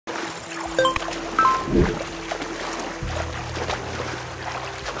Excuse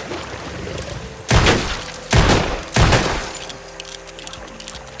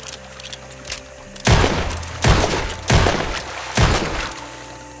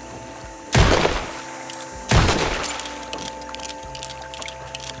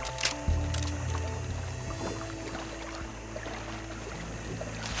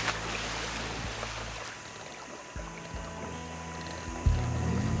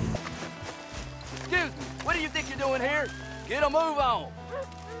me, what do you think you're doing here? Get a move on.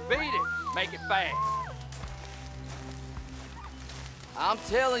 Beat it. Make it fast. I'm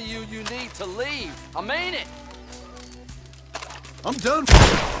telling you, you need to leave. I mean it. I'm done.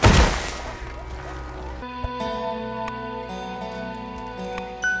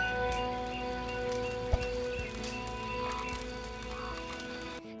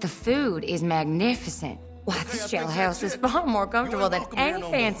 The food is magnificent. Why, this jailhouse is far more comfortable than any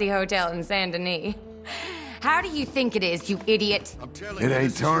fancy hotel in Saint Denis. How do you think it is, you idiot? It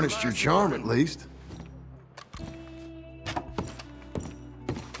ain't tarnished your charm, at least.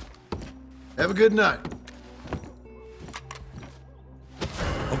 Have a good night.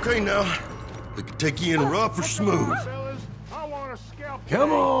 Okay, now. We can take you in rough or smooth.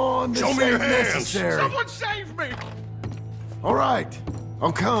 Come on, this Show me your ain't hands. necessary. Someone save me! All right,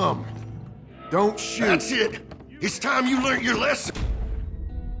 I'll come. Don't shoot. That's it. It's time you learned your lesson.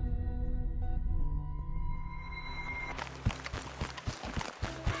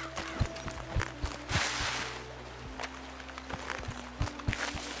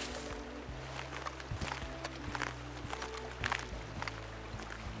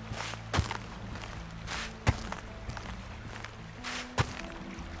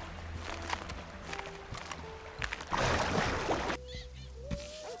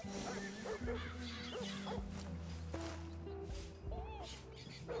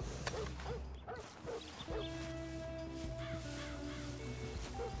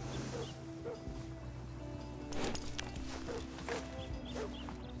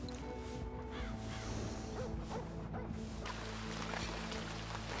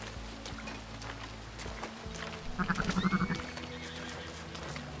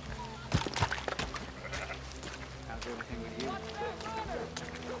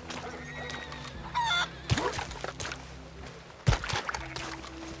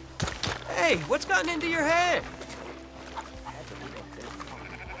 Hey, what's gotten into your head?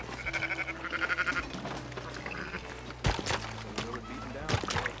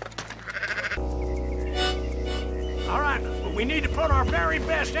 All right, we need to put our very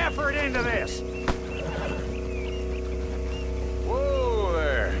best effort into this. Whoa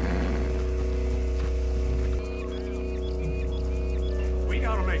there. We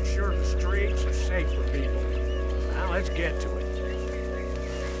gotta make sure the streets are safe for people. Now let's get to it.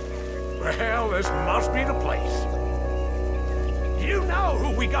 Well, this must be the place. You know who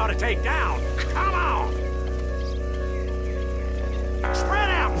we gotta take down. Come on!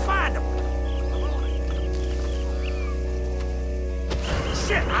 Spread out and find them.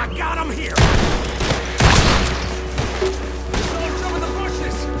 Shit, I got him here! Soldiers over the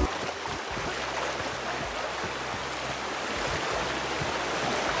bushes!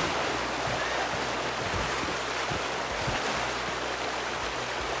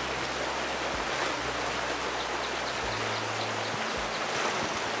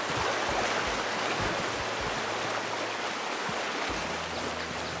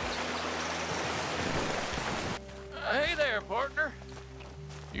 Hey there, partner.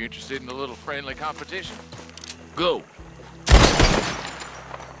 You interested in a little friendly competition? Go.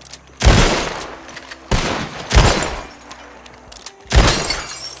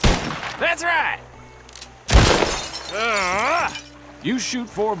 That's right! You shoot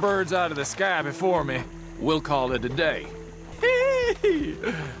 4 birds out of the sky before me, we'll call it a day.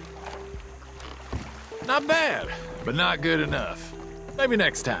 Not bad, but not good enough. Maybe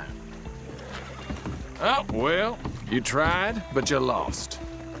next time. Oh, well, you tried, but you lost.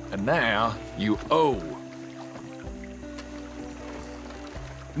 And now, you owe.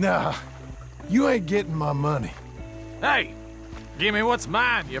 Nah, you ain't getting my money. Hey, give me what's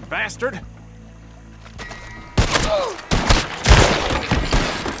mine, you bastard!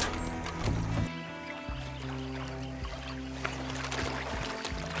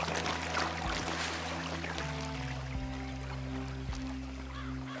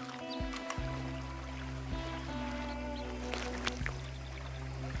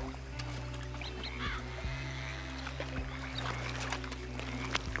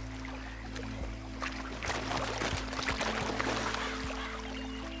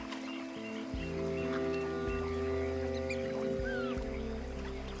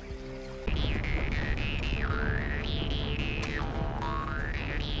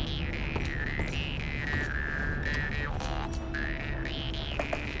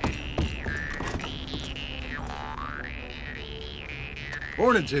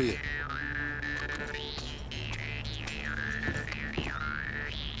 Morning to you.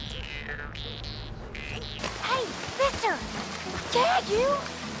 Hey, mister! Yeah, you!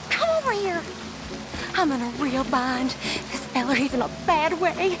 Come over here! I'm in a real bind. This feller, he's in a bad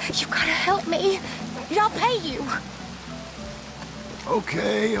way. You gotta help me. I'll pay you.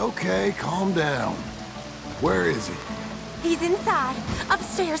 Okay, calm down. Where is he? He's inside.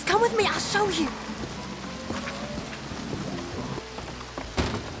 Upstairs. Come with me, I'll show you.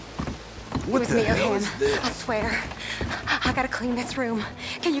 What the hell is I this? swear. I gotta clean this room.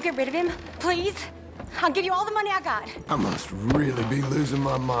 Can you get rid of him, please? I'll give you all the money I got. I must really be losing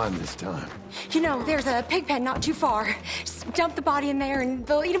my mind this time. You know, there's a pig pen not too far. Just dump the body in there and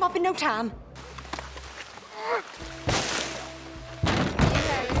they'll eat him up in no time.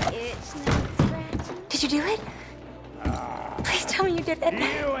 Did you do it? Please tell me you did it.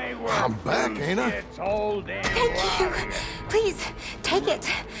 I'm back, ain't I? Thank you. Please, take it.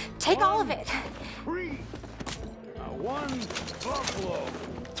 Take all of it. One buffalo.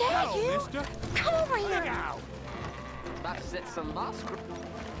 Yeah, you. Mister. Come over here. About to set some moss.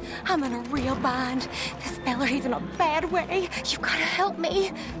 I'm in a real bind. This feller, he's in a bad way. You gotta help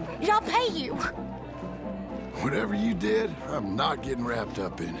me. I'll pay you. Whatever you did, I'm not getting wrapped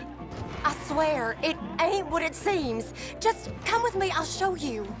up in it. I swear, it ain't what it seems. Just come with me, I'll show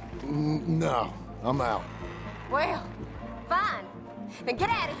you. No, I'm out. Well, fine. Then get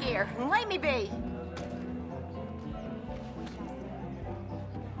out of here and let me be.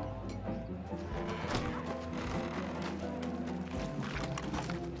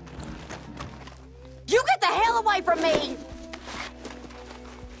 You get the hell away from me!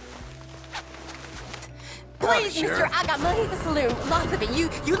 Please, mister, Sheriff. I got money at the saloon. Lots of it.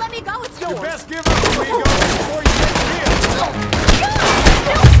 You let me go, it's yours. Best give up to me before you get killed.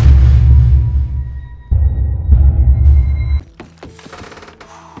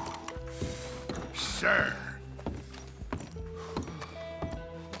 Sir.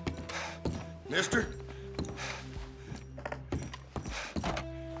 Mister?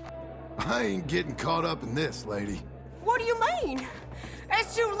 I ain't getting caught up in this, lady. What do you mean?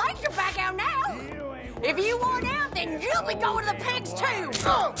 It's too late to back out now. If you want out, then you'll be going to the pigs too.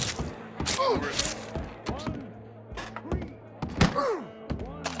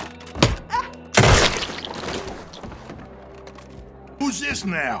 Who's this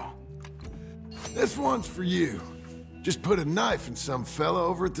now? This one's for you. Just put a knife in some fella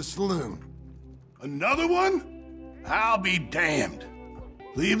over at the saloon. Another one? I'll be damned.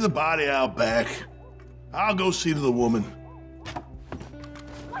 Leave the body out back. I'll go see to the woman.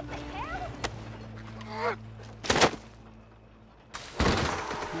 What the hell?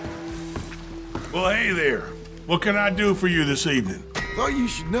 Well, hey there. What can I do for you this evening? Thought you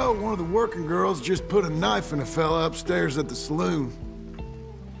should know one of the working girls just put a knife in a fella upstairs at the saloon.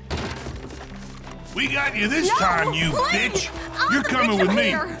 We got you this No, time, you please. bitch. I'm You're the coming victim with me.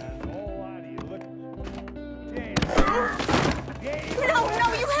 here.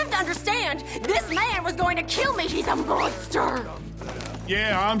 No, you have to understand. This man was going to kill me. He's a monster.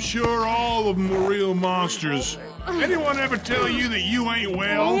 Yeah, I'm sure all of them were real monsters. Anyone ever tell you that you ain't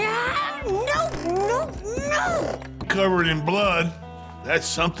well? Yeah, no. Covered in blood. That's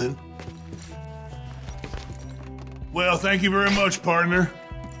something. Well, thank you very much, partner.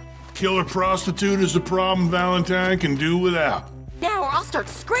 Killer Prostitute is a problem Valentine can do without. Now or I'll start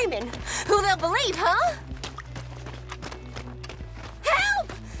screaming. Who they'll believe, huh?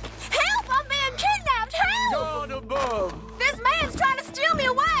 Help! Help! I'm being kidnapped! Help! God above. This man's trying to steal me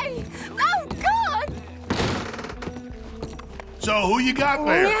away! Oh, God! So, who you got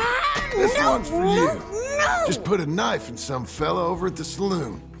there? This one's for you. No! Just put a knife in some fella over at the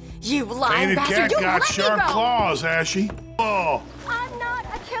saloon. You lying Ain't a bastard! cat You got let me sharp go! claws, has she? Oh, I'm not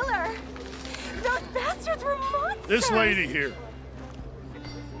a killer. Those bastards were monsters. this lady here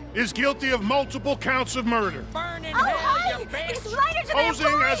is guilty of multiple counts of murder. Oh, hey! Explain it to me, Posing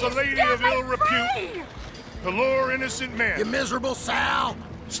as a please! lady Set of me ill repute. free! To lure innocent men. You miserable Sal!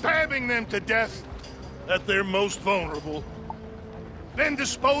 Stabbing them to death at their most vulnerable, then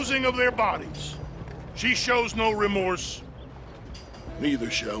disposing of their bodies. She shows no remorse.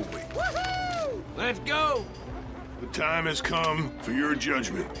 Neither shall we. Woohoo! Let's go. The time has come for your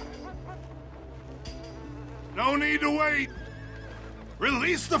judgment. No need to wait.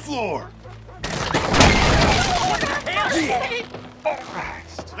 Release the floor.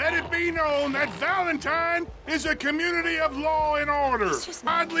 Let it be known that Valentine is a community of law and order.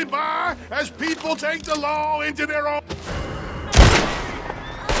 Idly by as people take the law into their own.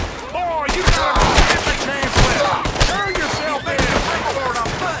 Boy, you got a different chance left. Turn yourself in.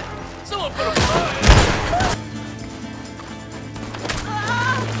 Someone put a foot.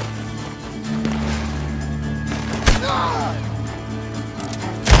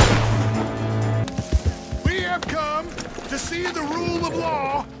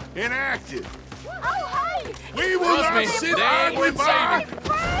 enacted. Oh, hey! We will Trust not me, sit they ain't idly by.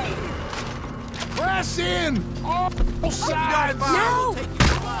 Press in! All sides! No!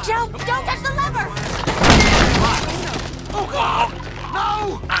 Don't touch the lever! Oh, God!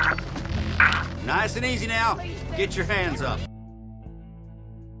 No! Nice and easy now. Get your hands up.